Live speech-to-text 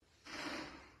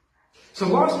So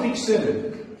last week's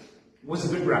sermon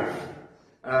was a bit rough.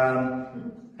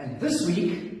 And this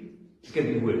week, it's going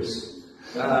to be worse.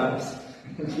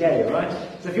 Yeah, right?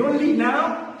 So if you want to leave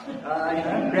now,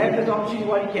 grab that opportunity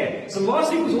while you can. So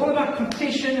last week was all about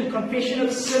confession and confession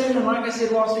of sin. And like I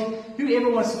said last week,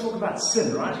 whoever wants to talk about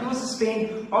sin, right? Who wants to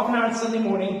spend half an hour on Sunday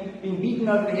morning being beaten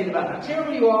over the head about how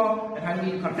terrible you are and how you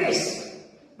need to confess?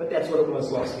 But that's what it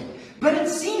was last week. But it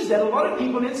seems that a lot of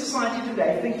people in society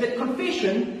today think that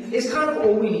confession is kind of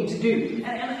all we need to do.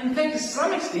 And in fact, to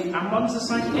some extent, our modern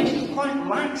society actually quite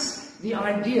likes the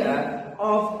idea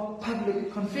of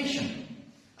public confession.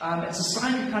 And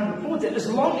society kind of applauds it, as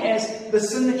long as the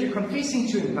sin that you're confessing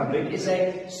to in public is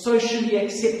a socially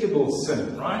acceptable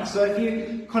sin, right? So if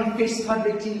you confess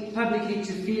publicly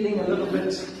to feeling a little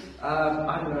bit,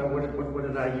 I don't know, what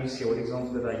did I use here? What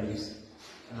example did I use?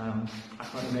 I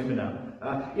can't remember now.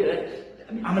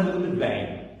 I'm a little bit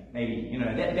vain, maybe.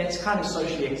 That's kind of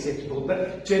socially acceptable.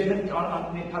 But to admit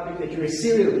in public that you're a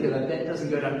serial killer, that doesn't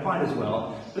go down quite as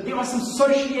well. But there are some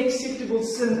socially acceptable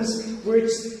sins where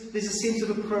there's a sense of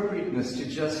appropriateness to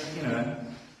just,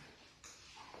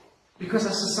 because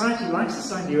our society likes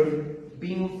this idea of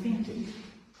being authentic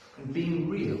and being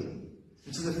real.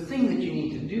 And so the thing that you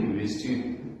need to do is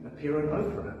to appear on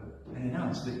Oprah and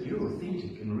announce that you're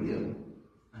authentic and real.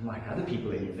 Unlike other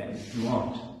people in your family who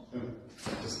aren't.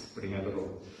 Just putting a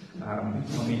little, I'll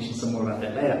mention some more about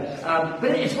that later.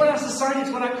 But it's what our society,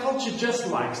 it's what our culture just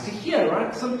likes to hear,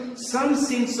 right? Some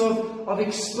sense of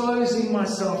exposing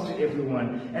myself to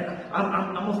everyone. And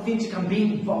I'm authentic, I'm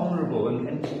being vulnerable.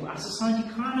 And our society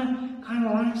kind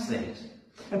of likes that.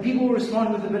 And people will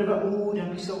respond with a bit of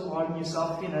don't be so hard on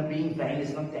yourself, being vain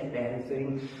is not that bad a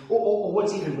thing. Or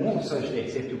what's even more socially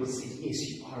acceptable is, yes,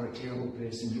 you are a terrible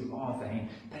person, you are vain,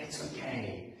 but it's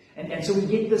okay. And so we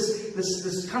get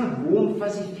this kind of warm,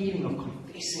 fuzzy feeling of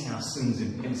confessing our sins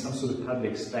in some sort of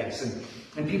public space.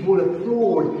 And people will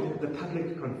applaud the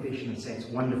public confession and say it's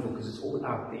wonderful because it's all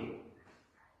out there.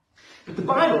 But the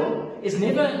Bible is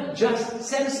never just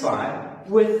satisfied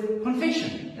with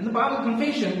confession. In the Bible,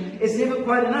 confession is never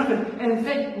quite enough. And in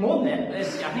fact, more than that,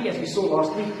 as we saw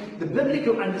last week, the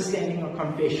biblical understanding of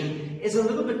confession is a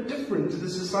little bit different to the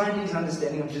society's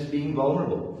understanding of just being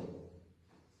vulnerable.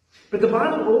 But the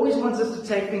Bible always wants us to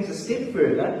take things a step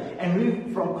further and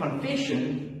move from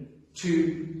confession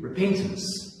to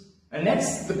repentance. And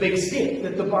that's the big step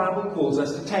that the Bible calls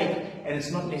us to take. And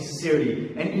it's not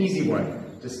necessarily an easy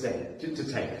one to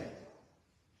take.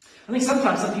 I think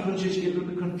sometimes some people in church get a little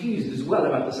bit confused as well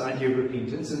about this idea of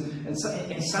repentance. And so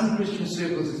in some Christian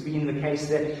circles it's been the case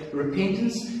that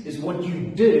repentance is what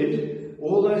you did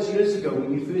all those years ago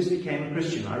when you first became a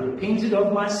Christian. I repented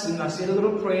of my sin. I said a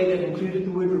little prayer that included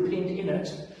the word repent in it.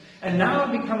 And now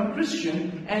I've become a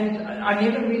Christian and I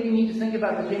never really need to think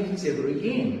about repentance ever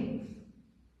again.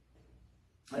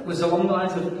 It was along the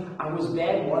lines of, I was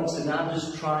bad once and now I'm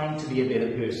just trying to be a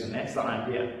better person. That's the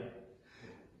idea.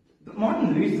 But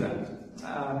Martin Luther,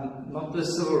 not the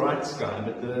civil rights guy,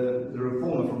 but the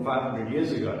reformer from 500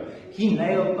 years ago, he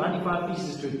nailed 95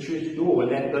 theses to a church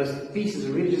door, and those theses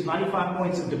are really just 95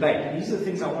 points of debate. These are the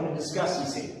things I want to discuss,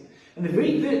 he said. And the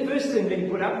very first thing that he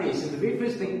put up there, he said, the very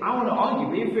first thing I want to argue,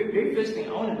 the very first thing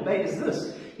I want to debate is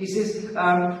this. He says,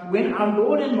 when our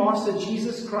Lord and Master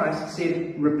Jesus Christ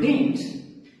said, repent,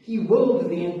 he willed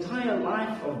the entire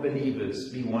life of believers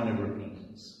be one of repentance.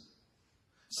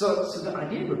 So the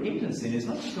idea of repentance then is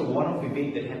not just a one-off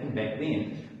event that happened back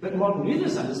then, but Martin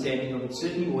Luther's understanding of it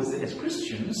certainly was that as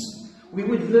Christians, we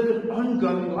would live an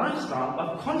ongoing lifestyle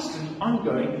of constant,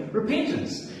 ongoing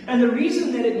repentance. And the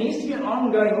reason that it needs to be an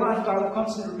ongoing lifestyle of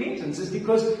constant repentance is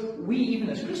because we, even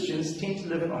as Christians, tend to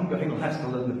live an ongoing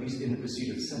lifestyle in the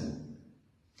pursuit of sin.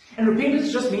 And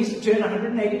repentance just means to turn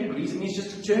 180 degrees. It means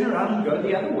just to turn around and go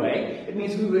the other way. It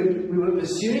means we were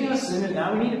pursuing our sin and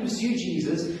now we need to pursue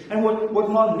Jesus. And what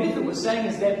Martin Luther was saying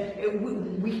is that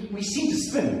we seem to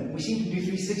spin. We seem to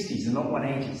do 360s and not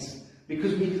 180s.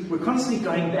 Because we're constantly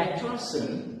going back to our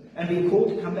sin and being called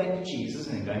to come back to Jesus,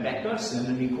 and then going back to our sin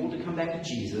and being called to come back to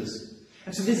Jesus.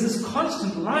 And so there's this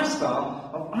constant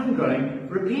lifestyle of ongoing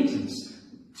repentance,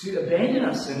 to abandon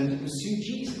our sin and to pursue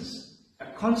Jesus.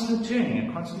 A constant turning,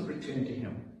 a constant return to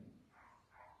Him.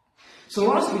 So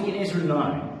last week in Ezra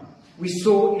 9, we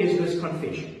saw Ezra's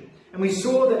confession. And we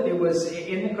saw that there was,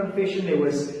 in the confession, there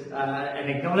was an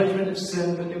acknowledgement of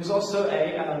sin, but there was also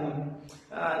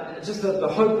just the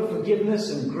hope of forgiveness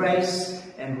and grace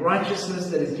and righteousness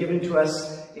that is given to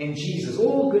us in Jesus.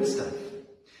 All good stuff.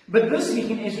 But this week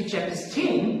in Ezra chapters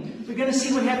 10, we're going to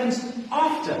see what happens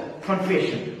after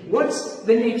confession. What's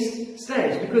the next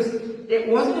stage? Because it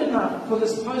wasn't enough for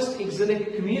this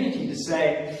post-exilic community to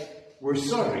say, we're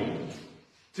sorry,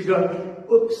 To go,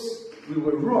 oops, we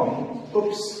were wrong,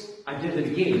 oops, I did it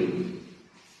again,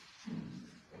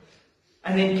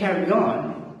 and then carry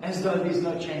on as though there's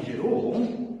no change at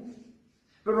all,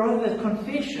 but rather that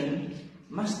confession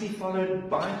must be followed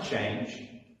by change,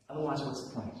 otherwise what's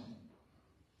the point?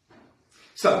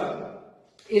 So,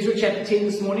 Ezra chapter 10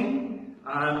 this morning.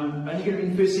 I'm only going to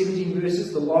read the first 17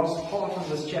 verses. The last half of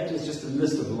this chapter is just a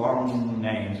list of long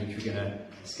names which we're going to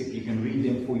skip. You can read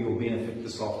them for your benefit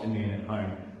this afternoon at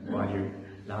home while you're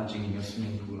lounging in your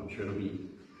swimming pool. I'm sure it'll be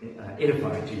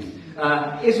edifying to you.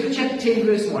 Ezra chapter 10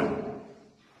 verse 1.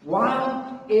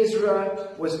 While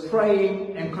Ezra was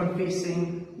praying and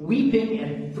confessing, weeping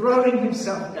and throwing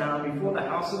himself down before the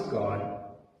house of God,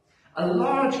 a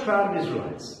large crowd of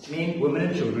Israelites, men, women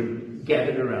and children,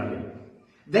 gathered around him.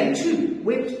 They too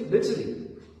wept bitterly.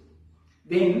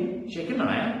 Then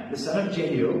Shechaniah, the son of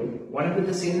Jehiel, one of the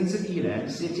descendants of Elam,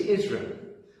 said to Ezra,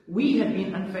 "We have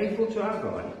been unfaithful to our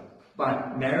God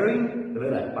by marrying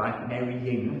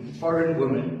foreign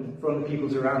women from the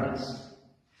peoples around us.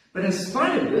 But in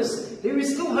spite of this, there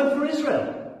is still hope for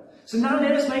Israel. So now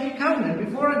let us make a covenant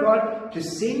before our God to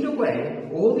send away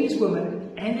all these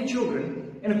women and their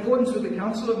children in accordance with the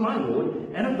counsel of my Lord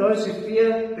and of those who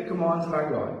fear the commands of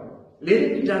our God. Let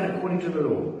it be done according to the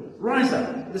law. Rise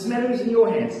up, this matter is in your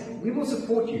hands. We will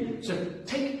support you, so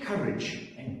take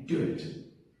courage and do it."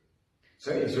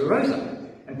 So Ezra rose up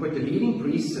and put the leading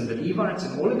priests and the Levites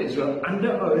and all of Israel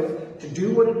under oath to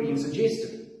do what had been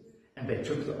suggested. And they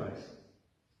took the oath.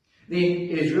 Then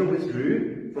Ezra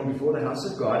withdrew from before the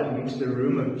house of God and went to the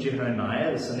room of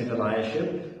Jehoniah, the son of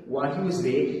Eliashib. While he was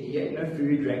there, he ate no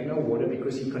food, drank no water,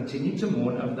 because he continued to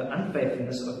mourn over the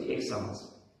unfaithfulness of the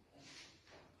exiles.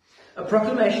 A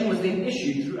proclamation was then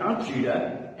issued throughout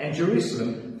Judah and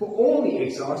Jerusalem for all the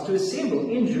exiles to assemble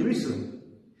in Jerusalem.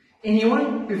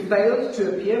 Anyone who failed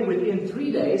to appear within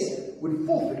 3 days would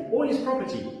forfeit all his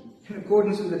property, in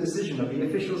accordance with the decision of the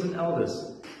officials and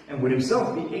elders, and would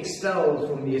himself be expelled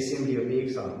from the assembly of the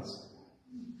exiles.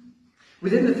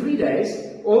 Within the 3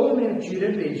 days, all the men of Judah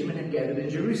and Benjamin had gathered in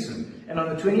Jerusalem, and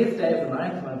on the 20th day of the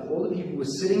 9th month, all the people were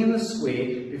sitting in the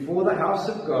square before the house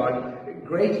of God,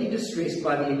 greatly distressed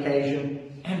by the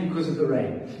occasion and because of the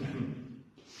rain.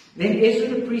 Then Ezra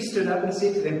the priest stood up and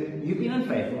said to them, "You've been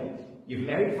unfaithful. You've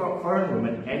married foreign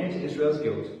women, adding to Israel's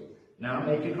guilt. Now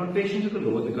make a confession to the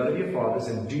Lord, the God of your fathers,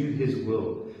 and do his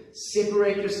will.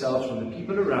 Separate yourselves from the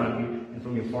people around you and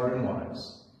from your foreign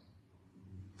wives."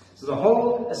 So the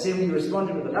whole assembly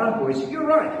responded with a loud voice, "You're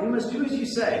right, we must do as you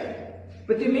say.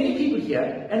 But there are many people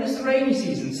here, and it's the rainy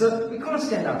season, so we can't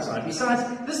stand outside. Besides,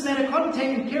 this matter can't be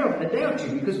taken care of in a day or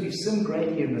two, because we've sinned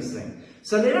greatly in this thing.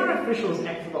 So let our officials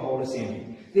act for the whole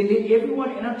assembly. Then let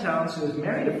everyone in our towns who has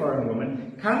married a foreign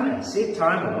woman come and set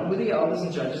time along with the elders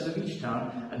and judges of each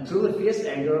town, until the fierce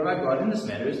anger of our God in this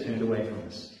matter is turned away from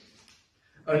us."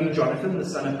 Only Jonathan, the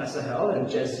son of Asahel, and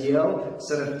Jaziel,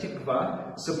 son of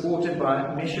Tikvah, supported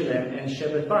by Meshullam and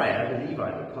Shabbathiah, the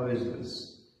Levite, opposed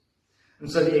this. And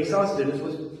so the exiles did as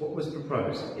what was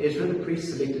proposed. Ezra the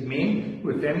priest selected men who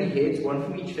were family heads, one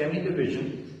from each family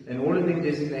division, and all of them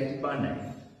designated by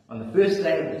name. On the first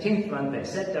day of the 10th month, they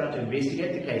sat down to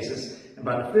investigate the cases, and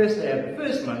by the first day of the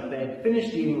first month, they had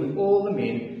finished dealing with all the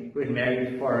men who had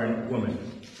married foreign women.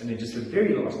 And then just the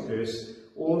very last verse,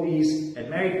 all these had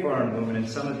married foreign women, and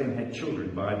some of them had children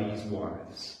by these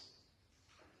wives.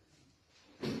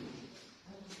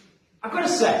 I've got to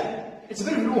say, it's a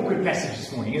bit of an awkward passage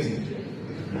this morning, isn't it?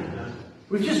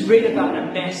 We've just read about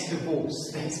a mass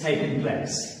divorce that's taken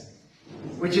place,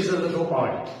 which is a little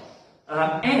odd.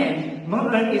 And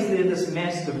not only is there this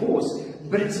mass divorce,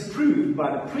 but it's approved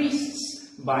by the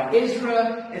priests, by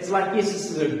Ezra. It's like, yes,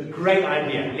 this is a great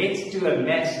idea. Let's do a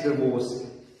mass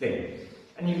divorce thing.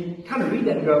 And you kind of read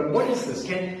that and go, what is this?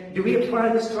 Do we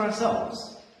apply this to ourselves?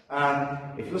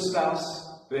 If your spouse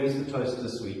burns the toast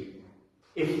this week,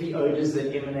 if the odors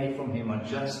that emanate from him are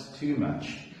just too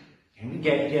much, can we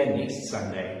get here next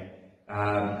Sunday?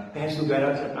 Perhaps we'll go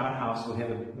down to our house, we'll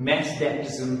have a mass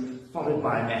baptism followed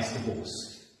by a mass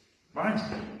divorce. Right?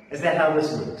 Is that how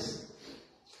this works?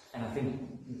 And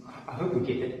I hope we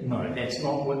get it. No, that's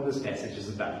not what this passage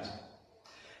is about.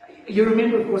 You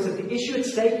remember, of course, that the issue at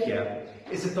stake here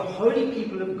is that the holy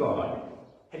people of God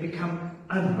had become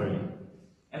unholy,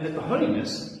 and that the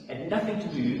holiness had nothing to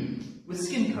do with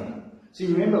skin color. So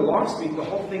you remember last week the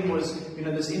whole thing was,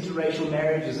 this interracial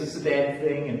marriage, is this a bad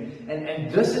thing?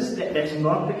 And that's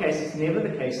not the case. It's never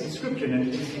the case in Scripture. And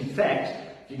in fact,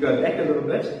 if you go back a little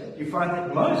bit, you find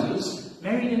that Moses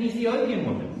married an Ethiopian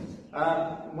woman.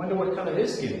 Wonder what color her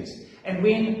skin is. And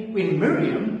when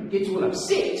Miriam gets all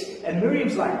upset, and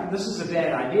Miriam's like, this is a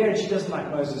bad idea, and she doesn't like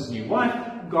Moses' new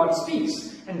wife, God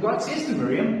speaks. And God says to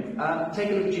Miriam,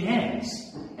 take a look at your hands.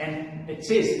 And it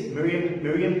says,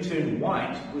 Miriam turned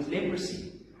white with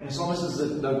leprosy. And it's almost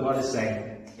as though God is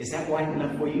saying, is that white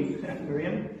enough for you,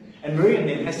 Miriam? And Miriam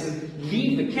then has to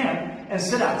leave the camp and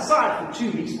sit outside for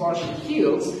 2 weeks while she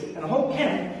heals. And the whole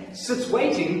camp sits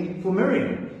waiting for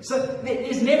Miriam. So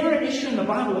there's never an issue in the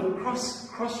Bible of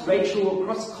cross-racial or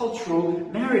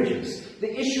cross-cultural marriages.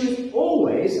 The issue is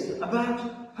always about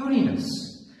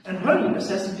holiness. And holiness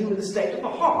has to do with the state of the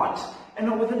heart and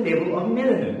not with the level of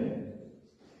melanin.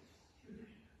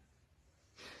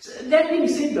 So that being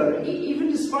said, though, even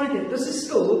despite that, this is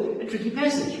still a tricky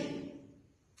passage.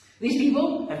 These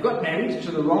people have got married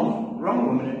to the wrong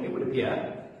woman, it would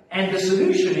appear, and the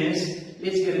solution is,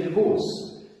 let's get a divorce.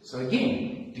 So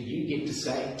again, do you get to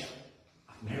say,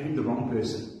 I've married the wrong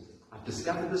person. I've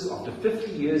discovered this after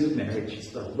 50 years of marriage. It's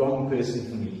the wrong person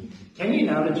for me. Can you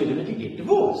now legitimately get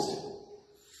divorced?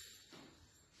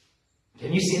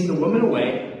 Can you send the woman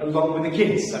away along with the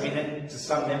kids? I mean, to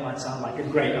some that might sound like a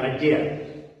great idea.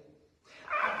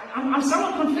 I'm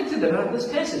somewhat conflicted about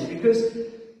this passage because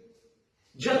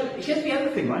here's the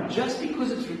other thing, right? Just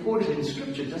because it's recorded in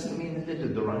Scripture doesn't mean that they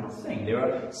did the right thing. There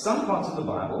are some parts of the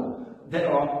Bible that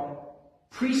are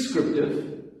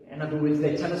prescriptive. In other words,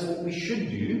 they tell us what we should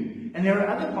do. And there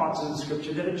are other parts of the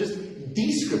Scripture that are just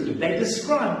descriptive. They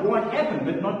describe what happened,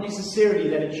 but not necessarily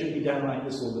that it should be done like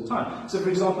this all the time. So, for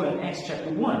example, in Acts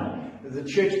chapter 1, the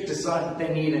church decides that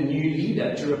they need a new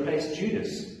leader to replace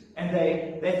Judas. And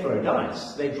they throw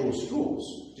dice. They draw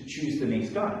straws to choose the next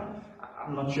guy.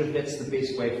 I'm not sure if that's the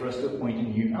best way for us to appoint a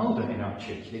new elder in our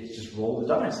church. Let's just roll the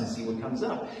dice and see what comes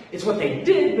up. It's what they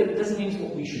did, but it doesn't mean it's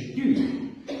what we should do.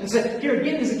 And so here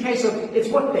again is a case of it's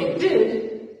what they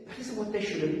did, but is it what they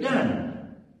should have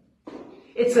done?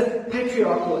 It's a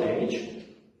patriarchal age.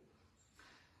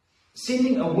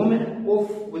 Sending a woman off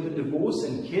with a divorce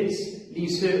and kids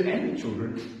leaves her and the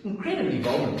children incredibly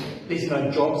vulnerable. There's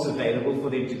no jobs available for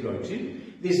them to go to.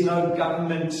 There's no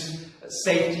government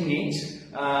safety net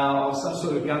or some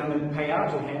sort of government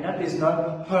payout or handout. There's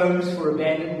no homes for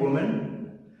abandoned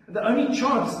women. The only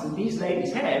chance that these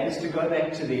ladies have is to go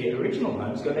back to their original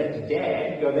homes, go back to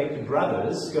dad, go back to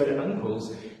brothers, go to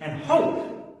uncles, and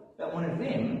hope that one of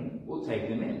them will take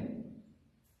them in.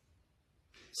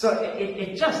 So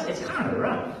it's kind of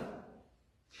rough.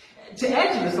 To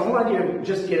add to this, the whole idea of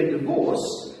just get a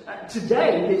divorce,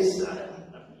 today there's,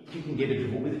 you can get a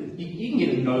divorce, you can get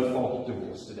a no-fault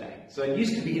divorce today. So it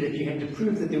used to be that you had to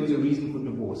prove that there was a reason for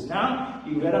divorce. Now,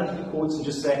 you can go down to the courts and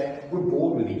just say, we're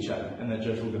bored with each other. And the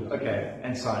judge will go, okay,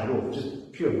 and sign it off.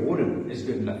 Just pure boredom is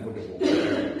good enough for divorce.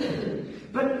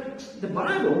 But the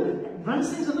Bible runs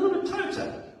things a little bit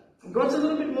tighter. God's a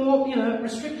little bit more,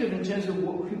 restrictive in terms of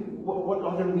what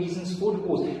are the reasons for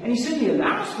divorce. And He certainly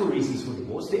allows for reasons for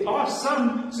divorce. There are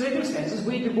some circumstances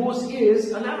where divorce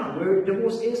is allowed, where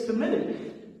divorce is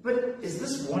permitted. But is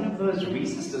this one of those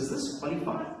reasons? Does this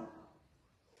qualify?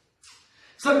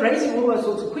 So raising all those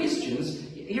sorts of questions,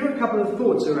 here are a couple of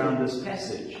thoughts around this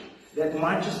passage that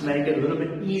might just make it a little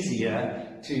bit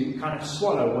easier to kind of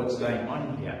swallow what's going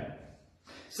on here.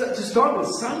 So to start with,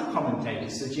 some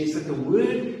commentators suggest that the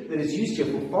word that is used here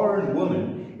for foreign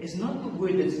woman is not the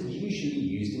word that's usually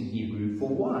used in Hebrew for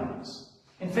wives.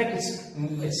 In fact,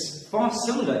 it's far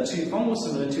more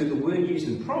similar to the word used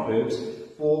in Proverbs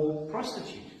for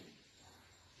prostitute.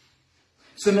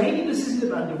 So maybe this isn't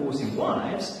about divorcing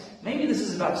wives, maybe this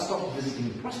is about stop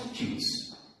visiting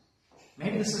prostitutes.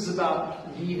 Maybe this is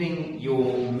about leaving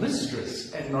your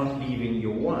mistress and not leaving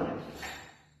your wife.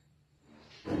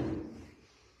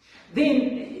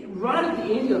 Then, right at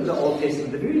the end of the Old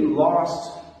Testament, the very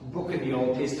last book in the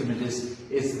Old Testament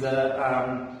is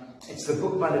the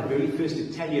book by the very first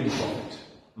Italian prophet,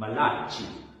 Malachi.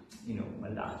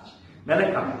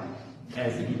 Malachi,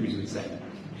 as the Hebrews would say.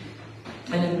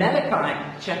 And in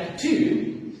Malachi chapter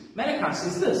 2, Malachi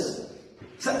says this.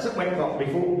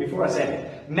 Before I say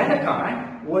that,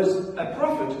 Malachi was a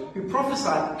prophet who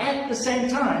prophesied at the same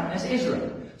time as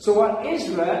Ezra. So while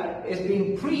Ezra is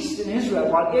being priest in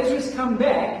Israel, while Ezra's come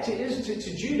back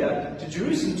to Judah, to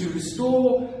Jerusalem, to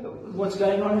restore what's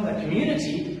going on in the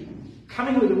community,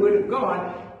 coming with the word of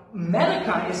God,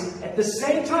 Malachi is at the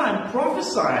same time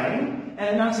prophesying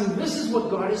and announcing, this is what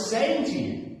God is saying to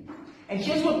you. And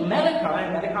here's what Malachi,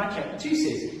 in Malachi chapter 2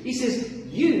 says. He says,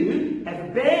 you have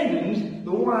abandoned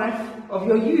the wife of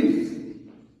your youth.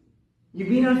 You've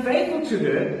been unfaithful to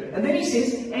her. And then he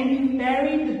says, and you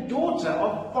married the daughter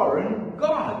of foreign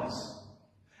gods.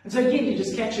 And so again, you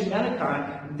just catch in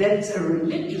Malachi that it's a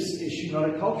religious issue,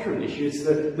 not a cultural issue. It's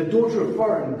the daughter of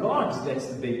foreign gods that's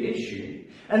the big issue.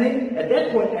 And then at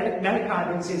that point, Malachi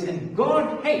then says, and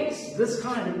God hates this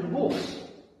kind of divorce.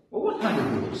 Well, what kind of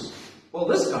divorce? Well,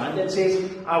 this kind that says,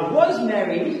 I was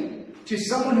married to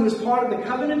someone who was part of the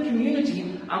covenant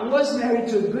community. I was married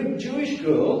to a good Jewish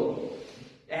girl.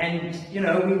 And, we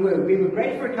were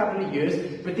great for a couple of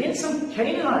years. But then some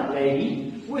Canaanite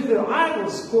lady with her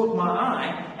idols caught my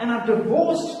eye. And I've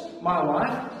divorced my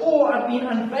wife, or I've been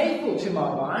unfaithful to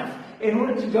my wife in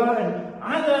order to go and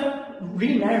either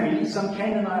remarry some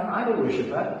Canaanite idol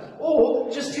worshipper, or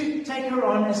just to take her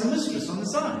on as a mistress on the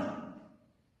side.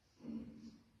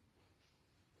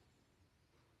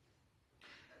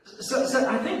 So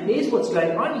I think there's what's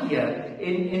going on here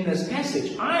in this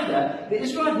passage. Either the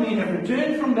Israelite men have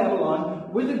returned from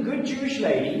Babylon with a good Jewish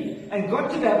lady and got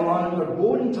to Babylon and got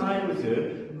bored and tired with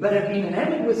her, but have been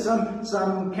enamored with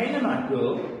some Canaanite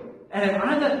girl, and have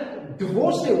either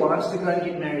divorced their wives to go and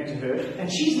get married to her, and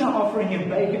she's now offering him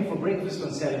bacon for breakfast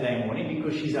on Saturday morning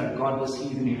because she's a godless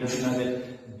heathen who doesn't know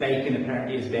that bacon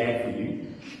apparently is bad for you.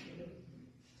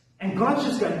 And God's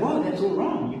just going, whoa, that's all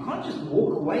wrong. You can't just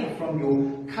walk away from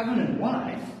your covenant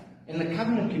wife in the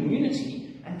covenant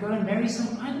community and go and marry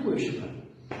some idol worshipper.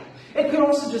 It could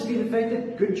also just be the fact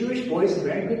that good Jewish boys and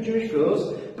very good Jewish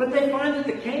girls, but they find that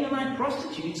the Canaanite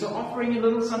prostitutes are offering a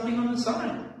little something on the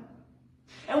side.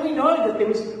 And we know that there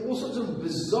was all sorts of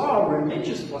bizarre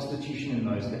religious prostitution in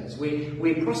those days,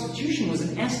 where prostitution was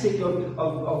an aspect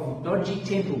of dodgy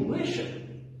temple worship.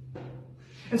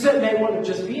 And so it may well have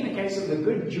just been a case of the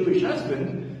good Jewish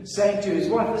husband saying to his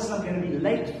wife, listen, I'm going to be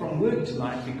late from work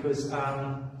tonight because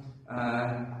I've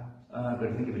got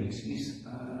to think of an excuse.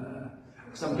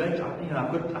 So I'm going to,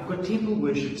 I've got temple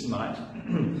worship tonight.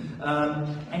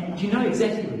 And you know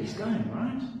exactly where he's going,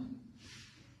 right?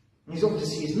 He's off to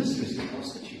see his mistress, the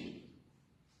prostitute.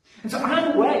 And so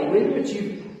either way, whether it's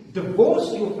you've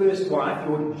divorced your first wife,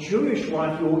 your Jewish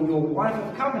wife, your wife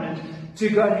of covenant, to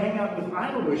go and hang out with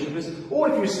idol worshippers, or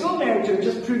if you're still married to her,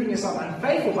 just proving yourself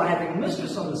unfaithful by having a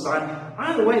mistress on the side,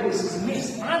 either way, this is a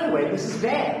mess. Either way, this is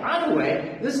bad. Either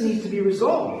way, this needs to be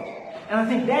resolved. And I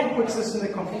think that puts this in a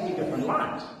completely different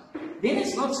light. Then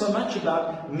it's not so much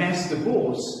about mass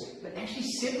divorce, but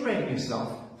actually separating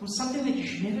yourself from something that you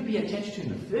should never be attached to in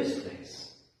the first place.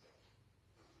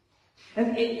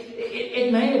 And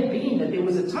it may have been that there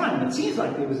was a time, it seems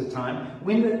like there was a time,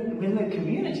 when the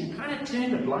community kind of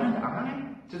turned a blind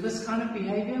eye to this kind of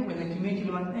behavior, when the community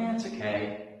were like, it's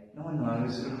okay, no one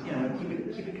knows,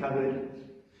 keep it covered.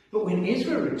 But when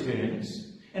Ezra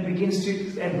returns and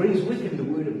brings with him the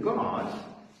word of God,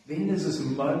 then there's this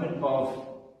moment of,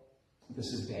 this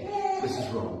is bad, this is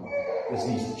wrong, this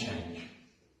needs to change.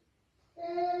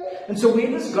 And so where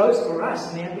this goes for us,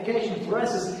 and the application for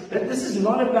us, is that this is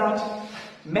not about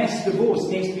mass divorce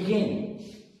next weekend.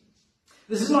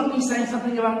 This is not me saying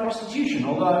something about prostitution,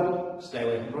 although stay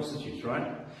away from prostitutes, right?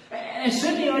 And it's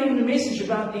certainly not even a message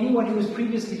about anyone who was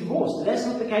previously divorced. That's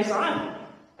not the case either.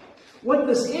 What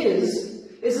this is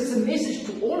it's a message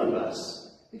to all of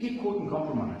us who get caught in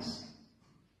compromise.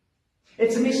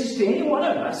 It's a message to any one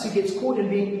of us who gets caught in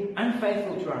being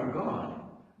unfaithful to our God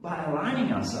by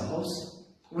aligning ourselves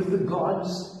with the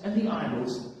gods and the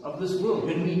idols of this world,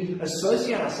 when we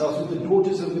associate ourselves with the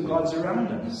daughters of the gods around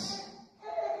us.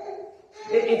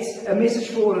 It's a message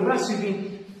for all of us who've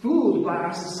been fooled by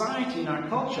our society and our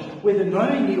culture, whether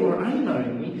knowingly or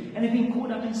unknowingly, and have been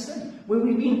caught up in sin, where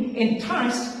we've been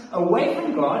enticed away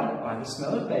from God by the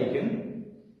smell of bacon.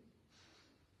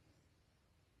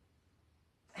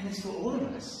 And it's for all of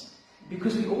us,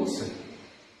 because we all sin.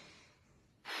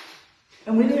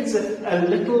 And whether it's a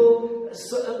little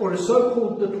or a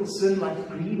so-called little sin like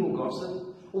greed or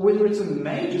gossip, or whether it's a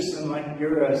major sin like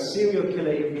you're a serial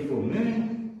killer every full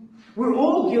moon, we're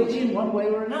all guilty in one way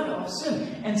or another of sin,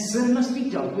 and sin must be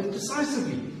dealt with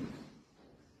decisively.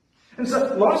 And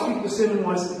so last week the sermon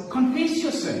was, confess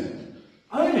your sin,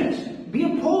 own it, be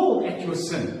appalled at your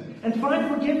sin, and find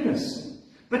forgiveness.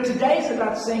 But today is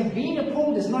about saying being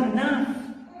appalled is not enough.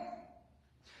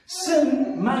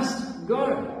 Sin must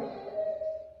go.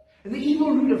 The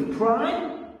evil root of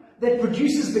pride that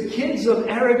produces the kids of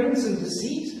arrogance and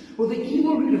deceit, or the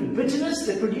evil root of bitterness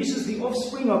that produces the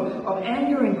offspring of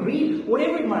anger and greed,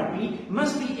 whatever it might be,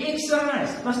 must be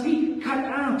excised, must be cut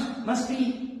out, must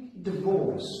be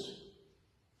divorced.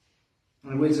 In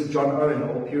the words of John Owen,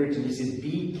 the old Puritan, he says,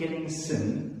 be killing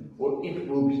sin, or it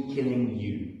will be killing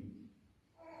you.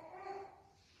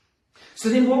 So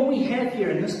then what we have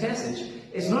here in this passage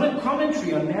is not a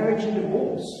commentary on marriage and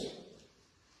divorce.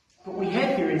 But we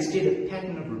have here instead a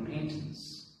pattern of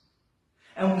repentance.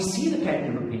 And we see the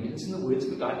pattern of repentance in the words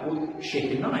of a guy called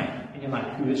Shechaniah. And you're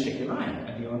like, who is Shechaniah?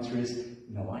 And the answer is,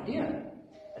 no idea.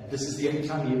 This is the only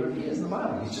time he ever appears in the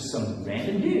Bible. He's just some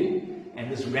random dude.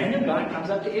 And this random guy comes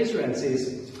up to Ezra and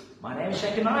says, "My name is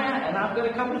Shechaniah, and I've got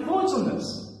a couple of thoughts on this."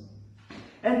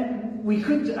 And we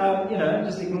could,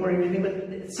 just ignore everything, but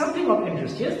it's something of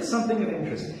interest. Here's the something of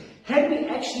interest. Had we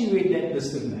actually read that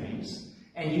list of names,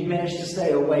 and you'd managed to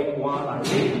stay awake while I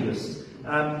read the list,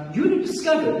 you would have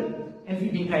discovered, and if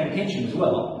you've been paying attention as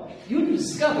well, you would have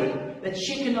discovered that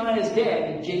Shechaniah's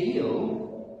dad, Jehiel,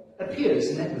 appears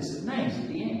in that list of names at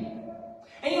the end.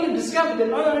 And you would have discovered that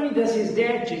not only does his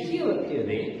dad, Jehiel, appear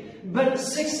there, but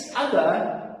 6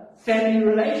 other family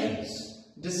relations,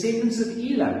 descendants of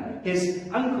Elam, his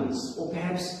uncles, or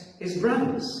perhaps his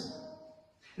brothers.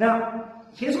 Now,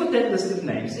 here's what that list of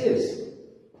names is.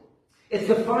 It's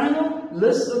the final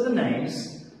list of the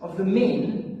names of the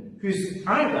men whose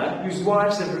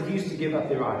wives have refused to give up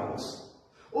their idols.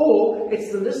 Or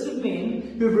it's the list of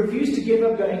men who have refused to give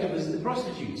up going to visit the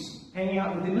prostitutes, hanging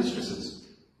out with their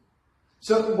mistresses.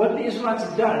 So what the Israelites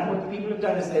have done, what the people have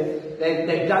done, is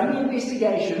they've done the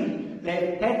investigation.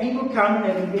 They've had people come and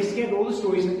they've investigated all the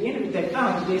stories, and at the end of it, they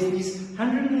found that there's these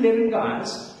 111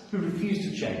 guys who refuse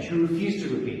to change, who refuse to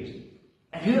repent.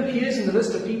 And who appears in the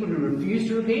list of people who refuse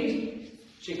to repent?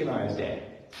 Shechaniah's dad.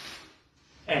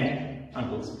 And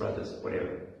uncles, brothers,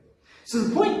 whatever. So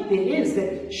the point there is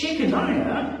that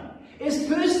Shechaniah is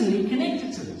personally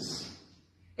connected to this.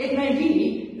 It may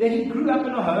be that he grew up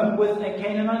in a home with a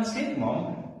Canaanite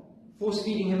stepmom,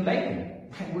 force-feeding him bacon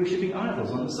and worshipping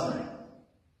idols on the side.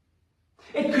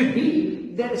 It could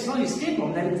be that it's not his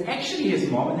stepmom, that it's actually his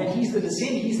mom, and that he's the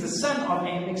descendant, he's the son of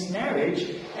a mixed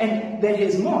marriage, and that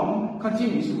his mom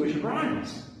continues to worship her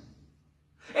idols.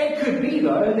 It could be,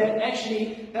 though, that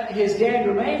actually his dad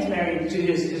remains married to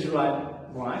his Israelite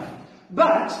wife,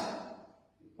 but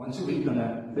once a week on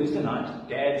a Thursday night,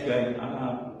 Dad's going,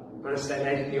 I've got to stay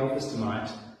late at the office tonight,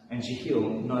 and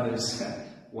Jehiel knows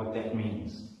what that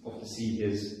means, off to see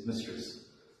his mistress.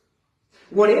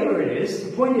 Whatever it is,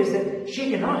 the point is that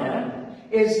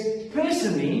Shechaniah is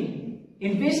personally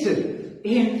invested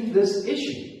in this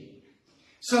issue.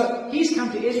 So he's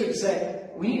come to Ezra to say,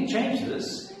 we need to change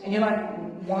this. And you're like,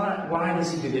 why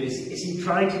does he do that? Is he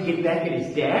trying to get back at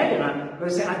his dad? And I'm going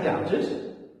to say, I doubt it.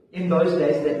 In those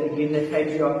days, that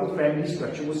patriarchal family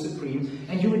structure was supreme,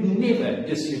 and you would never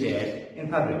diss your dad in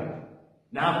public.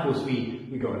 Now, of course,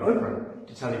 we go on Oprah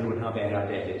to tell everyone how bad our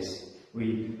dad is.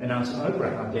 We announce on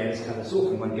Oprah how Dad has cut us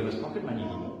off and won't give us pocket money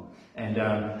anymore, and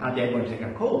how Dad won't take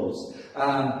our calls.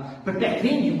 But back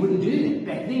then you wouldn't do that.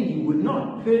 Back then you would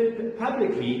not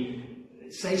publicly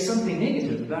say something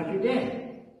negative about your dad.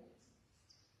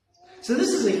 So this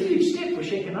is a huge step for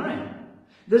Shechaniah.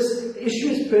 This issue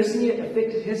has personally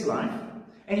affected his life,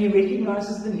 and he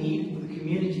recognizes the need for the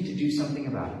community to do something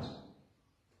about it.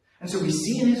 And so we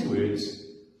see in his words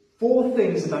 4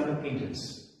 things about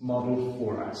repentance modeled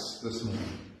for us this morning.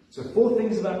 So 4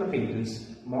 things about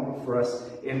repentance modeled for us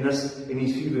in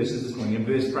these few verses this morning.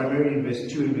 Primarily in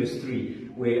verse 2 and verse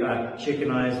 3, where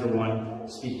Shechaniah is the one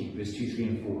speaking, verse 2, 3,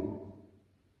 and 4.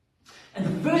 And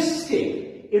the first step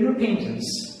in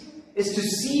repentance is to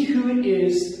see who it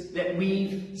is that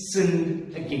we've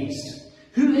sinned against.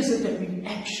 Who is it that we've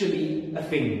actually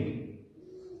offended?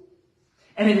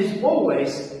 And it is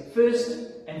always, first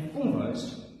and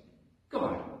foremost,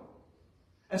 God.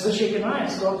 And so Shechaniah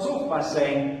starts off by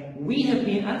saying, we have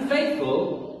been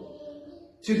unfaithful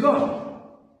to God.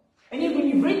 And yet when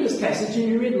you read this passage, and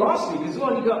you read last week as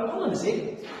well, you go, hold on a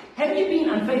sec. Haven't you been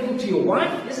unfaithful to your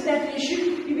wife? Isn't that the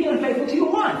issue? You've been unfaithful to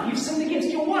your wife. You've sinned against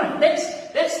your wife.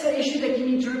 That's the issue that you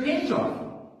need to repent of.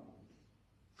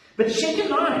 But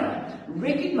Shechaniah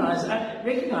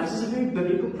recognizes a very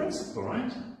biblical principle,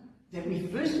 right? That we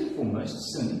first and foremost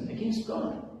sin against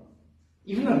God.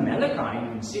 Even though Malachi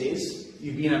even says,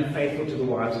 you've been unfaithful to the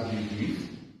wives of your youth,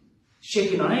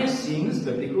 Shechaniah is seeing this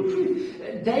biblical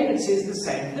truth. David says the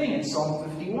same thing in Psalm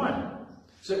 51.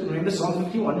 So remember, Psalm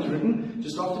 51 is written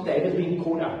just after David being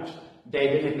caught out.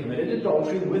 David had committed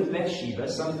adultery with Bathsheba,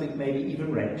 some think maybe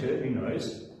even raped her, who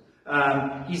knows.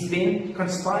 He's then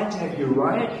conspired to have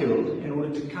Uriah killed in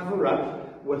order to cover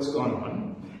up what's gone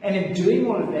on. And in doing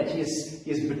all of that, he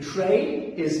has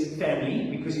betrayed his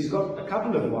family, because he's got a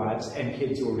couple of wives and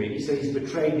kids already, so he's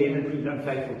betrayed them and proved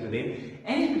unfaithful to them,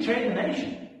 and he's betrayed the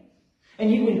nation.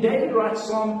 And yet when David writes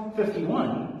Psalm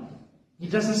 51, he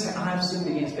doesn't say, I have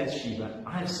sinned against Bathsheba,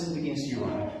 I have sinned against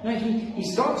Uriah. No, he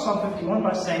starts Psalm 51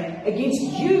 by saying,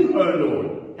 against you, O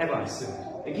Lord, have I sinned.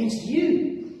 Against you.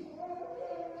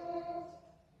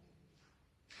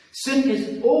 Sin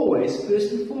is always,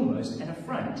 first and foremost, an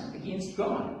affront against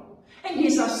God. And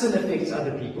yes, our sin affects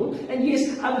other people. And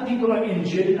yes, other people are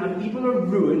injured and other people are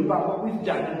ruined by what we've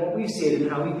done and what we've said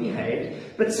and how we've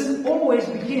behaved. But sin always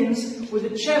begins with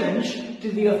a challenge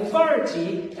to the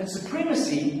authority and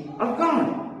supremacy of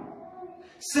God.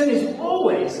 Sin is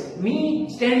always me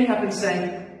standing up and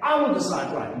saying, I will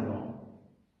decide right and wrong,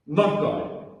 not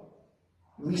God.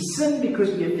 We sin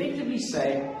because we effectively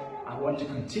say, I want to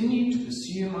continue to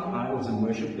pursue my idols and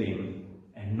worship them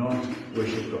and not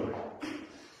worship God.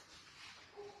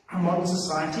 Our modern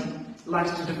society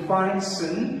likes to define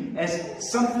sin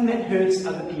as something that hurts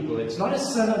other people. It's not a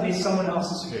sin unless someone else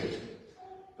is hurt.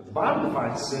 But the Bible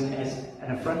defines sin as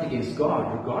an affront against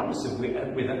God, regardless of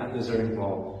whether others are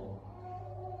involved.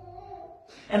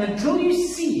 And until you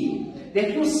see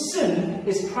that your sin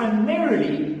is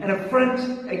primarily an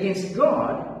affront against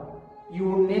God, you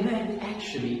will never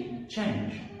actually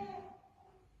change.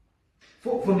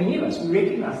 For many of us, we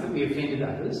recognize that we offended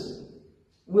others.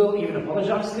 We'll even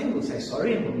apologize to them, we'll say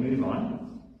sorry, and we'll move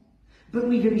on. But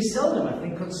we very seldom, I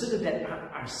think, consider that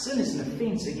our sin is an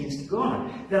offense against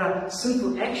God, that our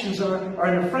sinful actions are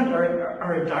an affront,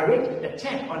 are a direct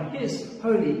attack on His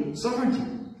holy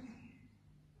sovereignty.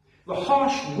 The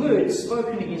harsh words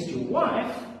spoken against your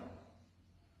wife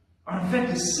are in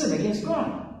fact a sin against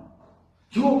God.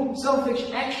 Your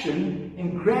selfish action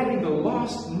in grabbing the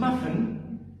last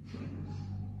muffin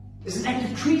is an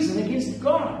act of treason against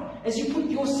God, as you put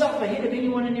yourself ahead of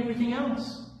anyone and everything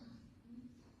else.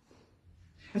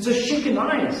 And so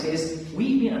Shechaniah says,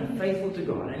 we've been unfaithful to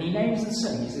God. And he names the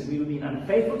sin. He says we were being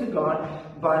unfaithful to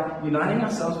God by uniting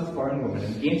ourselves with foreign women.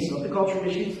 And again, it's not the cultural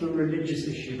issue, it's the religious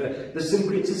issue, the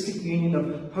syncretistic union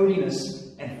of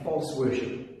holiness and false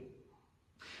worship.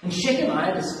 And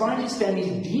Shechaniah, despite his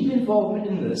family's deep involvement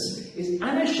in this, is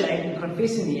unashamed in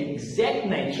confessing the exact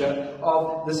nature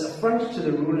of this affront to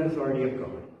the rule and authority of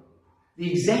God.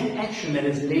 The exact action that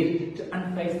has led to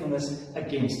unfaithfulness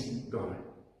against God.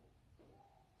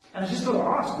 And I just got to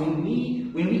ask, when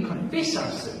we confess our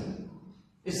sin,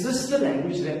 is this the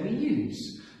language that we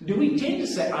use? Do we tend to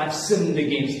say, I've sinned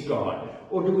against God?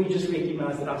 Or do we just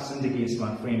recognize that I've sinned against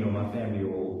my friend or my family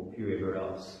or whoever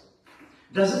else?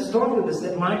 Does it start with this,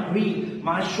 that my greed,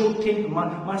 my short temper,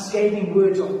 my scathing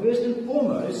words are first and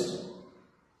foremost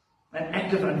an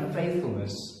act of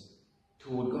unfaithfulness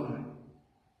toward God?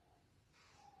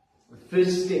 The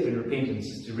first step in repentance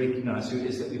is to recognize who it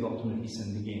is that we've ultimately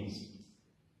sinned against.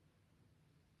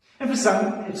 And for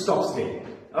some, it stops there.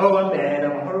 Oh, I'm bad,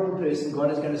 I'm a horrible person,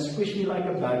 God is going to squish me like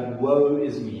a bug, woe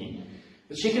is me.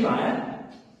 But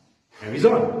Shechaniah carries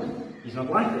on. He's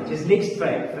not like that. His next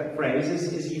phrase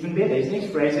is even better. His next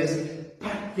phrase is,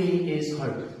 but there is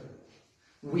hope.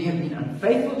 We have been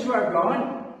unfaithful to our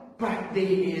God, but there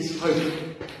is hope.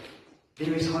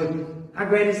 There is hope. How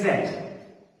great is that?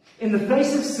 In the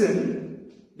face of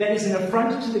sin, that is an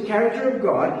affront to the character of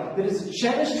God, that is a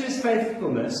challenge to His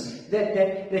faithfulness,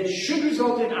 that should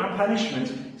result in our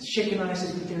punishment, Shechaniah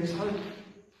says that there is hope.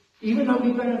 Even though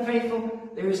we've been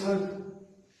unfaithful, there is hope.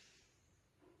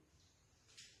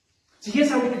 So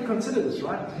here's how we could consider this,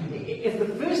 right? If the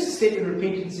first step in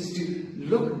repentance is to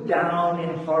look down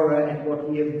in horror at what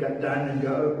we have done and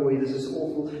go, oh boy, this is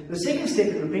awful. The second step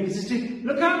in repentance is to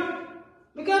look up,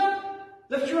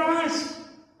 lift your eyes.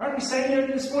 Right, we sang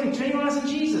it this morning, turn your eyes on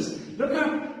Jesus. Look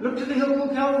up, look to the hill called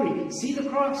Calvary, see the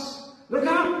cross. Look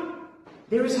up,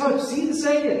 there is hope. See the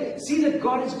Savior, see that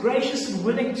God is gracious and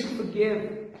willing to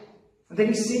forgive. And then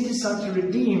He sent His Son to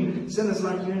redeem sinners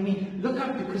like you and me. Look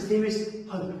up, because there is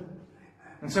hope.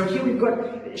 And so here we've got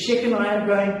Shechaniah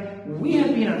going, we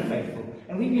have been unfaithful,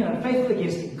 and we've been unfaithful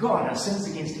against God, our sins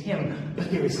against Him, but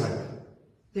there is hope.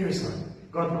 There is hope.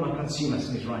 God will not consume us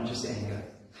in His righteous anger.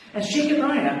 And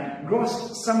Shechaniah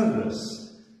grasped some of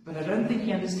this, but I don't think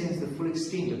he understands the full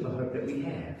extent of the hope that we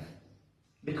have.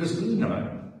 Because we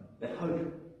know that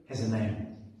hope has a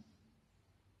name.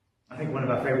 I think one of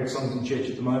our favourite songs in church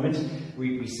at the moment,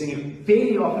 we sing it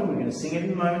fairly often, we're going to sing it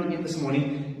in a moment again this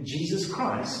morning, Jesus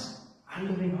Christ, our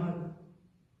living hope.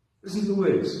 Listen to the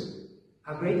words.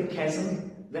 How great the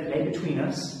chasm that lay between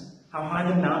us, how high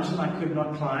the mountain I could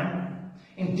not climb.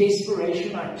 In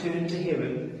desperation I turned to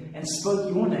heaven and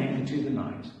spoke your name into the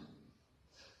night.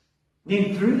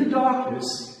 Then through the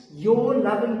darkness, your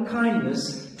loving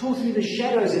kindness tore through the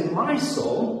shadows in my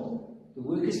soul. The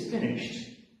work is finished,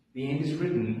 the end is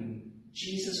written,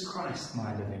 Jesus Christ,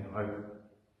 my living hope.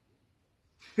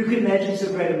 Who could imagine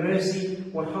so great a mercy?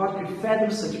 What heart could fathom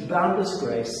such boundless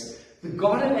grace? The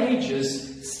God of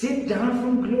ages stepped down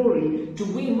from glory to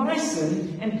wear my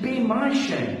sin and bear my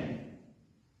shame.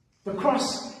 The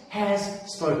cross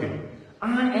has spoken.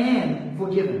 I am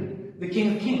forgiven. The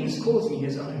King of Kings calls me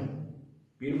His own.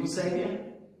 Beautiful Saviour,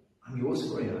 I'm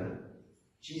yours forever.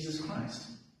 Jesus Christ,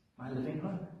 my living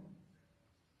hope.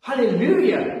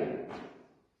 Hallelujah!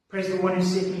 Praise the one who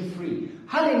set me free.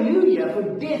 Hallelujah!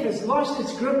 For death has lost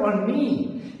its grip on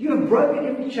me. You have broken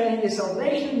every chain. There's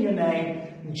salvation in your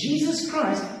name. Jesus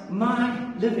Christ,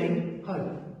 my living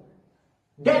hope.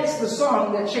 That's the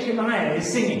song that Shechaniah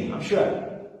is singing, I'm sure.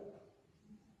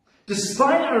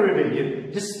 Despite our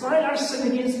rebellion, despite our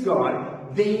sin against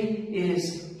God, there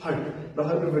is hope. The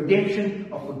hope of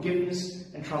redemption, of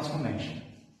forgiveness and transformation.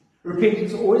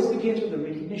 Repentance always begins with the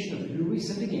recognition of who we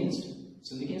sinned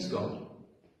against God.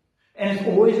 And it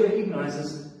always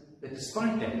recognizes that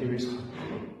despite that, there is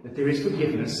hope, that there is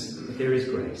forgiveness, that there is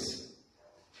grace.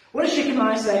 What does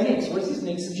Shechaniah say next? What's his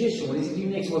next suggestion? What does he do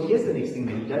next? Well, here's the next thing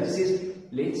that he does. He says,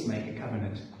 let's make a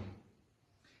covenant.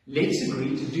 Let's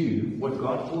agree to do what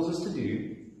God calls us to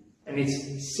do, and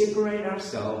let's separate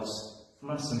ourselves from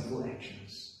our sinful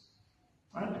actions.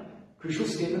 Right? Crucial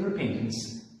step in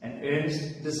repentance, an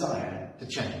earnest desire to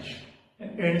change.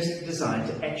 An earnest desire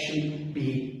to actually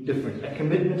be different. A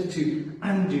commitment to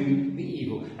undo the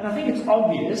evil. And I think it's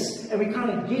obvious, and we kind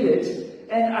of get it.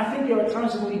 And I think there are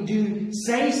times when we do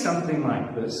say something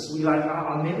like this. We're like,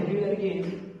 I'll never do that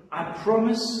again. I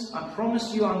promise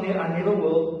you I never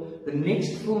will. The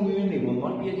next full moon, there will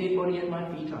not be a dead body at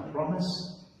my feet. I promise.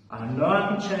 I know I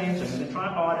can change. I'm going to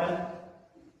try harder.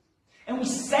 And we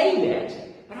say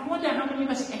that, but I wonder how many of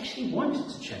us actually want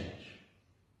to change.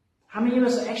 How many of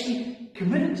us are actually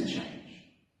committed to change?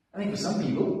 I think for some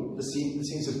people, the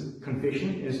sense of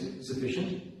confession is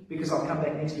sufficient, because I'll come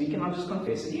back next week and I'll just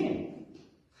confess again.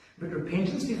 But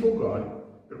repentance before God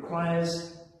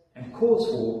requires and calls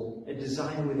for a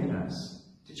desire within us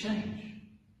to change.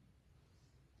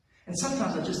 And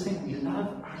sometimes I just think we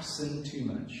love our sin too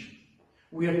much.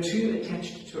 We are too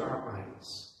attached to our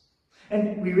idols.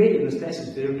 And we read in this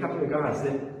passage, there are a couple of guys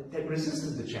that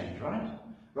resisted the change, right?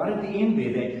 Right at the end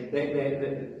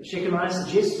there, Shechaniah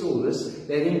suggests all this.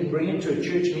 They then bring it to a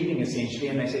church meeting, essentially,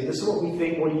 and they say, this is what we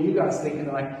think, what do you guys think? And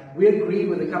they're like, we agree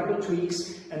with a couple of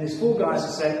tweaks. And there's 4 guys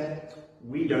who say,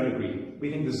 we don't agree.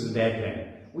 We think this is a bad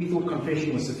plan. We thought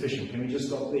confession was sufficient. Can we just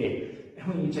stop there? And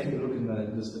when you take a look in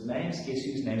the list of names, guess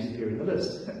whose names appear in the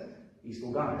list? These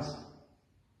 4 guys.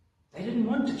 They didn't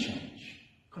want to change.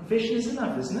 Confession is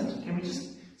enough, isn't it? Can we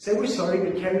just say we're sorry,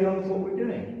 but carry on with what we're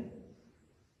doing?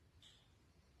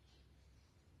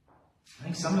 I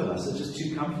think some of us are just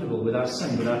too comfortable with our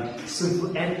sin, with our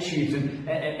sinful attitudes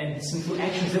and sinful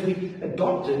actions that we've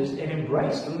adopted and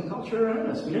embraced from the culture around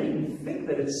us. We don't even think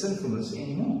that it's sinfulness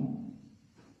anymore.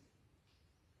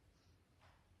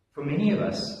 For many of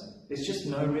us, there's just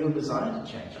no real desire to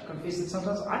change. I confess that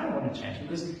sometimes I don't want to change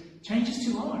because change is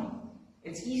too hard.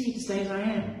 It's easy to stay as I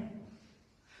am.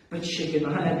 But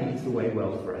Shechaniah leads the way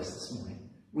well for us this morning.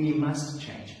 We must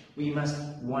change. We must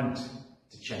want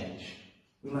to change.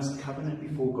 We must covenant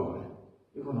before God.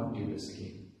 We will not do this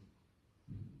again.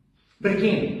 But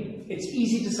again, it's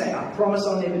easy to say, I promise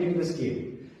I'll never do this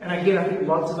again. And again, I think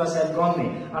lots of us have gone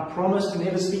there. I promise to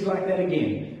never speak like that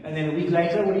again. And then a week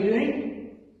later, what are you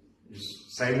doing?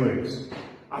 Same words.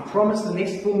 I promise the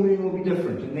next full moon will be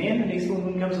different. And then the next full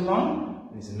moon comes along,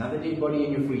 and there's another dead body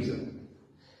in your freezer.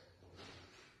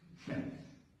 Yeah.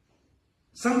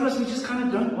 Some of us, we just kind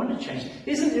of don't want to change.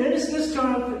 There's an earnestness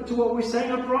to what we're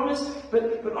saying, I promise,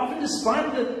 but often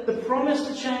despite the promise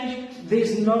to change,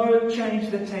 there's no change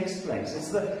that takes place.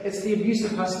 It's the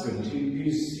abusive husband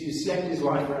who slapped his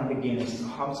wife around again and says,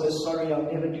 oh, I'm so sorry,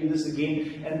 I'll never do this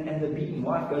again. And the beaten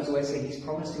wife goes away saying, he's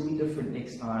promised he'll be different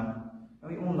next time.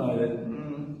 And we all know that,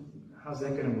 how's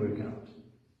that going to work out?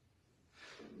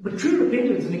 But true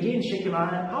repentance, and again,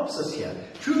 Shechaniah helps us here.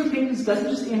 True repentance doesn't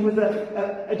just end with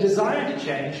a desire to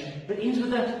change, but ends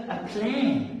with a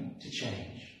plan to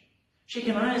change.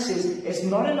 Shechaniah says it's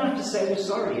not enough to say we're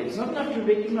sorry. It's not enough to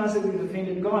recognize that we've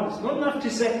offended God. It's not enough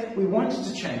to say we wanted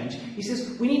to change. He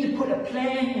says we need to put a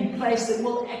plan in place that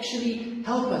will actually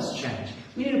help us change.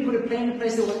 We need to put a plan in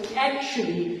place that will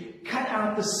actually cut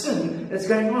out the sin that's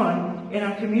going on in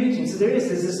our community. So there's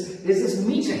this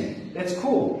meeting that's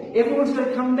called. Everyone's going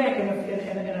to come back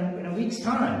in a week's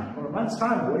time, or a month's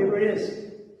time, or whatever it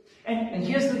is. And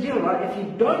here's the deal, right? If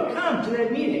you don't come to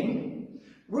that meeting,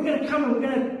 we're going to come and we're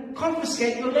going to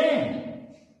confiscate your land.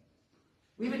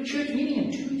 We have a church meeting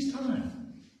in 2 weeks'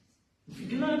 time. If you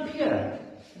do not appear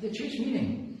at the church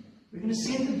meeting, we're going to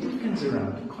send the deacons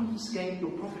around to confiscate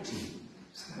your property.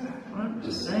 Right?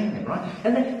 Just saying that, right?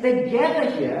 And they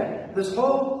gather here, this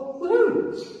whole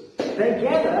woohoo. They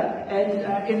gather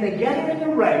and they gather in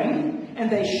the rain, and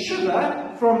they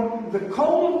shiver from the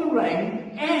cold of the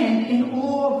rain and in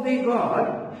awe of their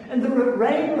God. And the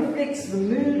rain reflects the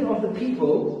mood of the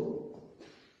people.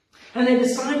 And they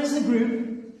decide as a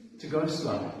group to go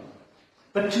slow,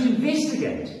 but to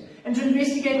investigate. And to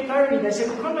investigate thoroughly, they say,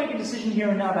 we can't make a decision here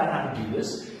and now about how to do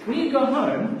this. We need to go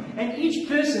home, and each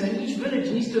person in each village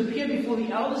needs to appear before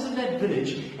the elders of that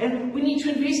village, and we need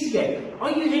to investigate.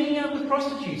 Are you hanging out with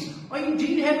prostitutes? Do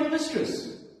you have a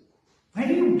mistress? Have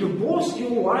you divorced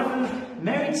your wife and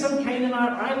married some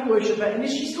Canaanite idol worshipper, and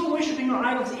is she still worshipping her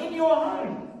idols in your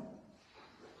home?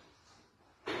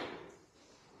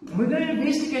 And we're going to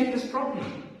investigate this properly.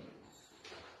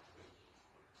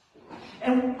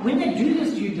 And when they do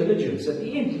this due diligence, at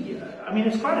the end, I mean,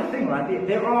 it's quite a thing, right?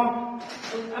 There are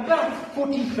about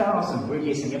 40,000, we're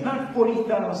guessing, about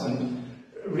 40,000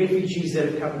 refugees that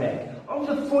have come back. Of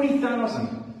the 40,000,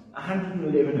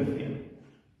 111 of them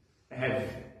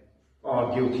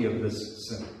are guilty of this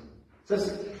sin. So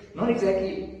it's not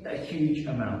exactly a huge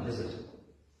amount, is it?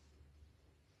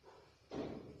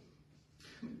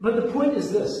 But the point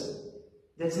is this.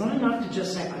 It's not enough to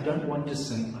just say, I don't want to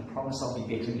sin, I promise I'll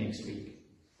be better next week.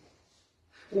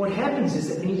 What happens is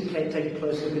that we need to take a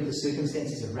close look at the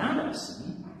circumstances around our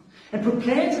sin and put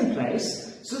plans in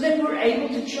place so that we're able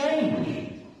to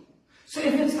change. So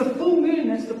if it's the full moon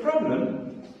that's the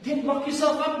problem, then lock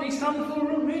yourself up next time the full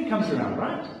moon comes around,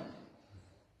 right?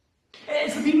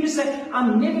 It's the people who say,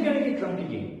 I'm never going to get drunk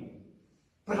again,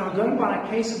 but I'll go and buy a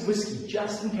case of whiskey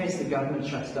just in case the government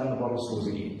shuts down the bottle stores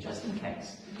again. Just in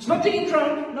case. It's not to get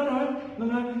drunk.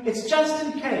 No. It's just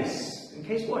in case. In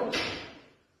case what?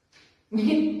 You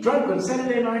get drunk on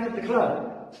Saturday night at the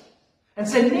club and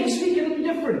say, next week it'll be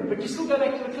different, but you still go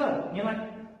back to the club. And you're like,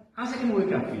 how's that going to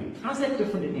work out for you? How's that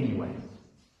different in any way?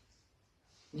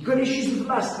 You've got issues with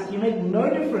lust, but you make no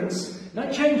difference,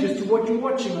 no changes to what you're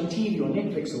watching on TV or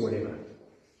Netflix or whatever.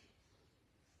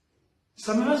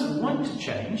 Some of us want to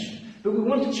change, but we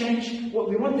want the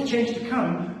change to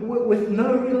come with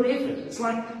no real effort. It's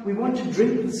like we want to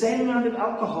drink the same amount of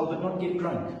alcohol but not get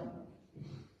drunk.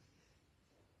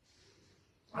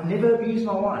 I've never abused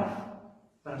my wife,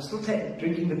 but I'm still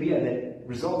drinking the beer that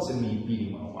results in me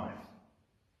beating my wife.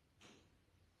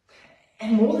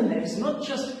 And more than that, it's not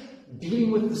just dealing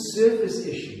with the surface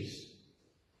issues.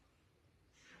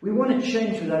 We want to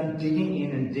change without digging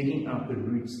in and digging up the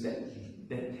roots that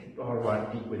are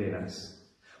right deep within us.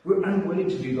 We're unwilling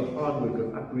to do the hard work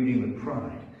of uprooting the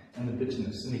pride and the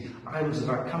bitterness and the idols of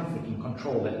our comfort and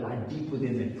control that lie deep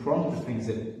within that prompt the things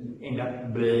that end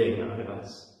up blurring out of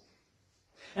us.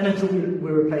 And until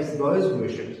we replace those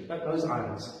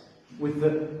idols, with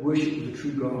the worship of the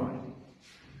true God,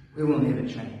 we will never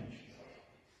change.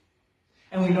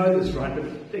 And we know this, right?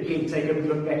 But again, take a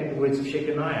look back at the words of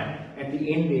Shechaniah at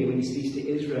the end there when he speaks to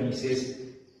Israel and he says,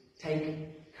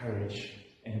 take courage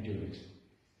and do it.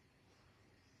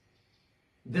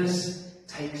 This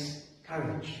takes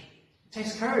courage. It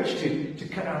takes courage to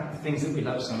cut out the things that we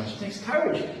love so much. It takes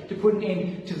courage to put an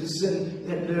end to the sin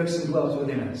that lurks and dwells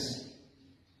within us.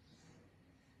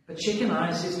 But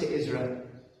Shechaniah says to Ezra,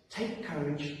 take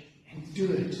courage and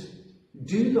do it.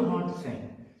 Do the hard thing.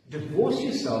 Divorce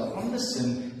yourself from the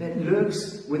sin that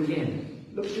lurks within.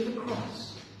 Look to the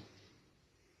cross.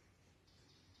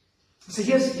 So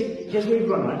here's where we've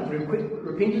gone, right?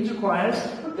 Repentance requires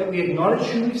that we acknowledge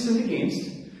who we've sinned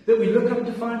against, that we look up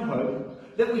to find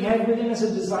hope, that we have within us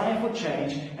a desire for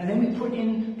change, and then we put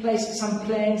in place some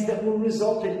plans that will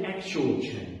result in actual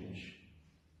change.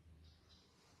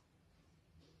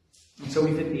 And so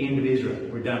we've hit the end of Ezra.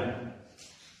 We're done.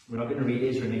 We're not going to read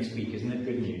Ezra next week. Isn't that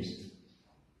good news?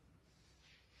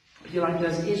 But you're like,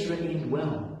 does Ezra end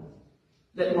well?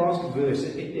 That last verse,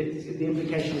 the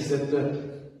implication is that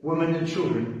the women and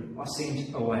children are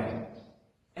sent away.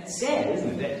 That's sad,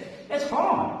 isn't it? That's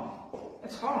hard.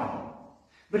 That's hard.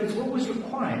 But it's what was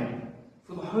required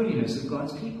for the holiness of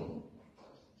God's people.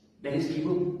 That is,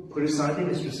 people put aside their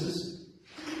mistresses,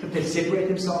 but they separate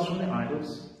themselves from their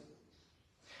idols.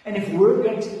 And if we're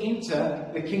going to enter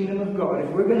the kingdom of God,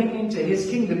 if we're going to enter His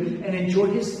kingdom and enjoy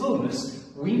His fullness,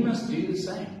 we must do the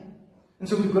same. And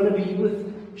so we've got to be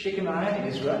with Shechaniah and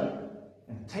Ezra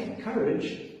and take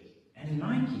courage and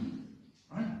Nike.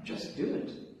 Right? Just do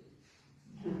it.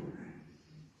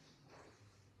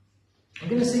 We're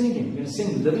going to sing again. We're going to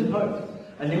sing Living Hope.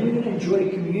 And then we're going to enjoy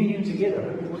communion together.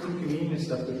 I hope you brought some communion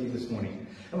stuff with you this morning.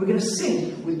 And we're going to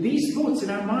sing with these thoughts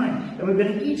in our mind. And we're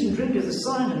going to eat and drink as a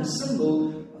sign and a symbol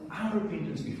of our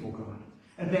repentance before God.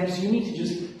 And perhaps you need to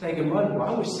just take a moment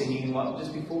while we're singing,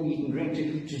 just before we eat and drink,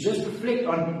 to just reflect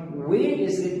on where it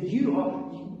is that you are,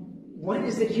 what it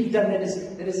is that you've done that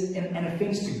is an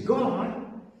offense to God.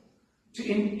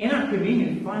 In our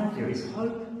communion, find there is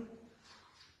hope.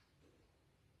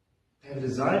 To have a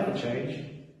desire for change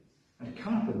and to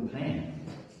come up with a plan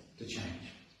to change.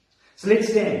 So let's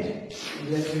stand.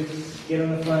 Let's get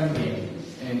on the phone here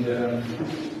and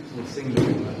we'll sing the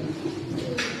hymn.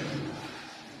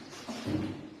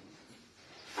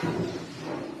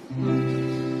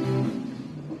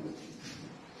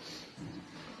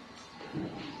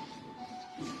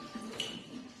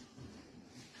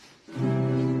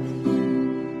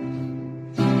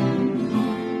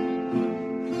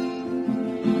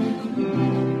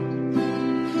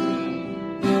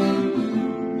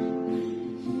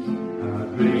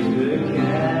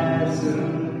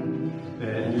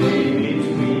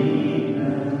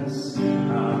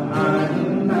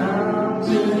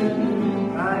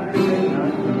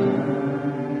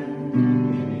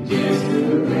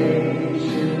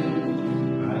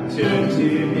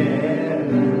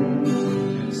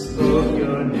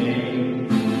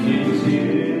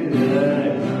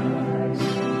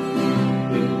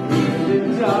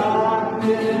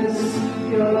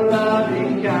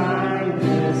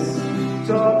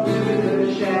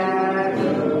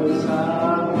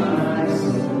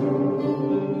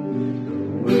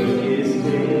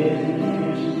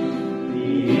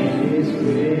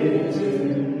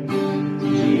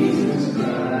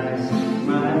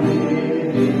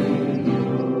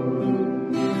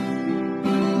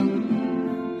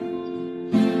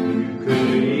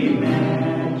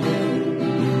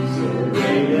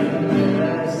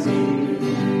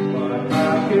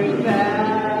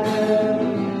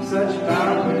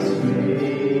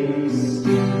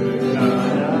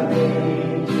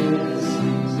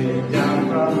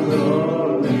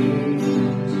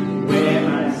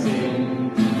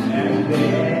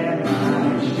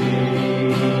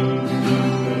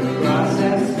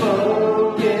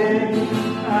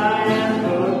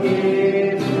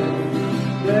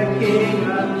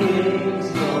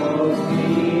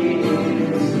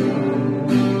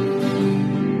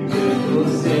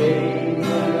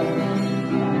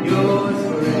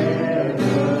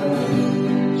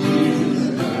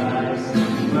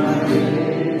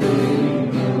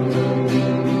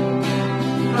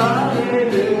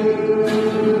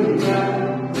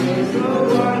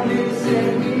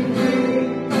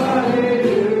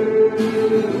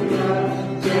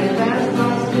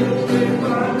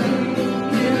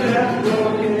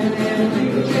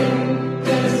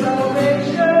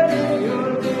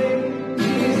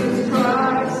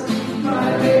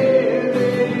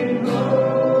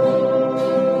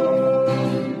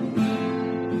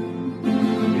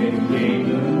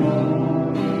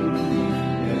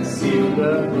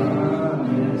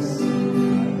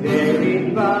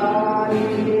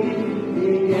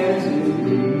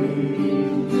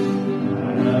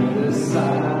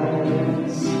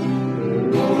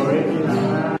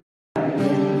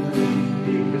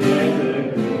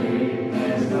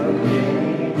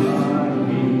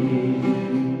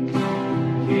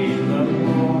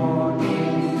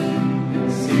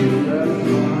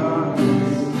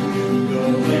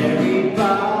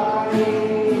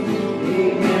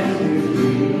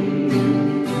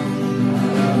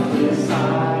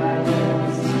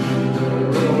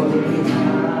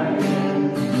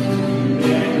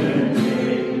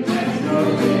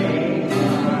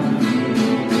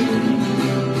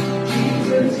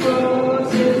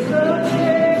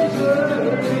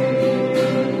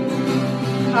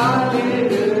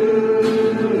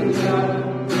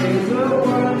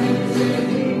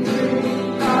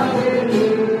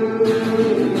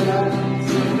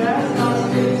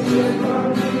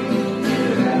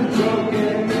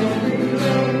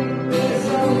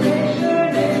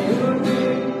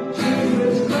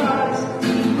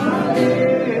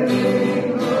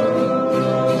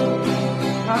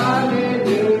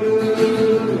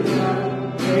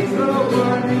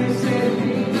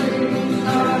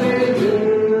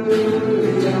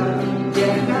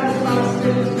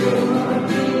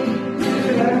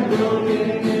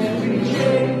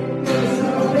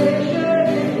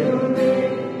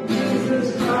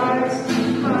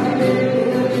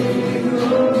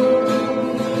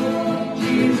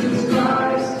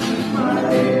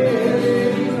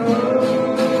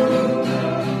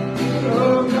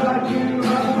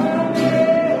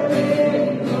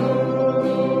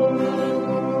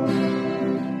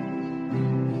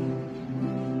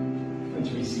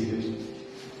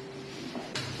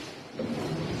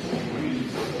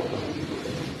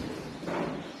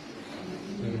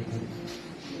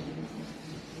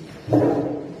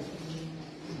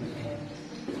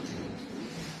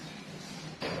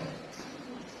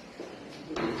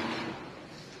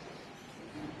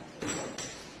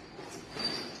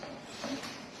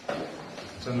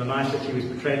 So on the night that he was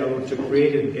betrayed, our Lord took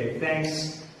bread and gave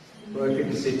thanks, broke it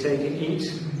and said, "Take and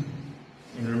eat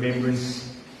in remembrance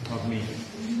of me."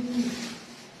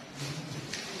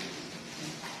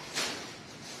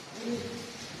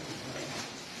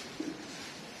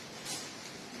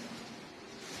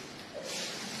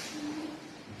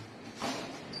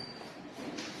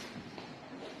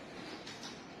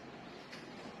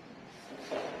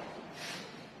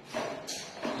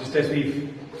 Just as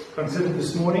we've considered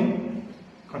this morning,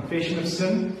 confession of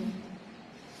sin,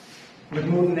 but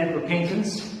more than that,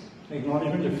 repentance,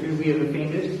 acknowledgement of who we have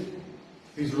offended,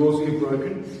 whose laws we have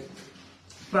broken,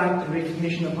 but the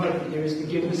recognition of hope that there is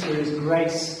forgiveness, there is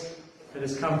grace that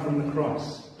has come from the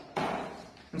cross.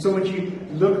 And so when you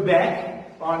look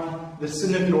back on the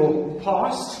sin of your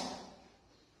past,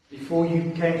 before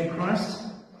you came to Christ,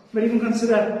 but even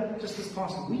consider just this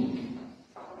past week,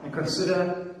 and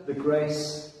consider the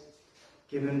grace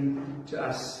given to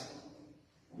us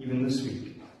even this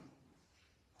week.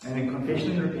 And in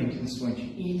confession and repentance, won't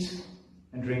you eat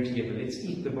and drink together? Let's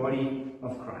eat the body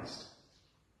of Christ.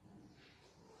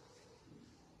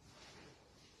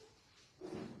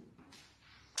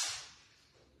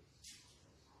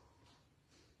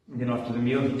 And then after the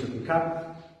meal, he took the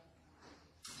cup.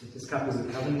 He said, "This cup is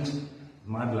the covenant of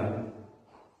my blood,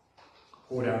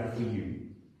 poured out for you.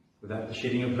 Without the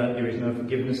shedding of blood, there is no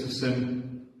forgiveness of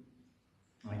sin."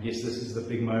 I guess this is the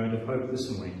big moment of hope this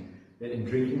morning, that in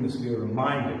drinking this we are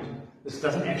reminded, this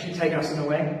doesn't actually take us in a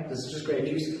way, this is just great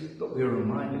juice, but we are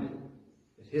reminded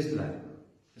that his blood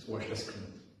has washed us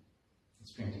clean.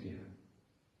 Let's drink together.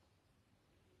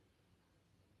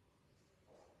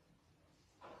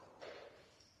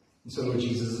 And so, Lord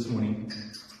Jesus, this morning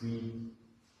we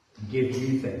give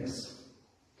you thanks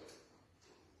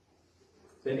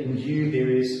that in you there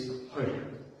is hope,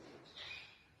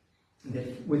 and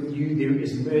that with you there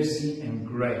is mercy and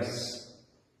grace.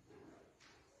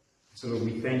 So, Lord,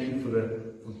 we thank you for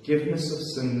the forgiveness of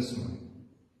sin this morning.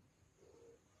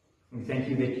 We thank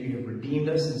you that you have redeemed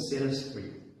us and set us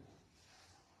free.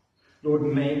 Lord,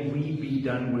 may we be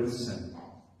done with sin.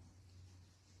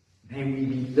 May we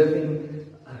be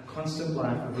living a constant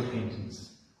life of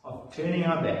repentance, of turning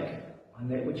our back on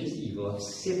that which is evil, of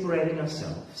separating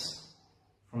ourselves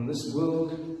from this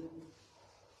world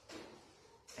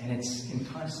and its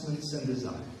enticements and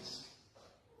desires.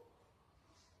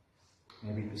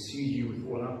 May we pursue you with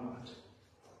all our heart.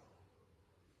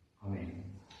 Amen.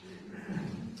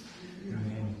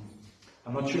 Amen.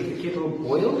 I'm not sure if the kettle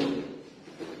boiled,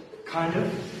 kind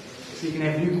of, so you can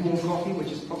have lukewarm coffee,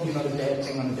 which is probably not a bad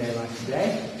thing on a day like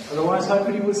today. Otherwise,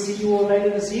 hopefully we'll see you all later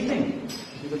this evening.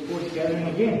 We look forward to gathering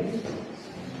again.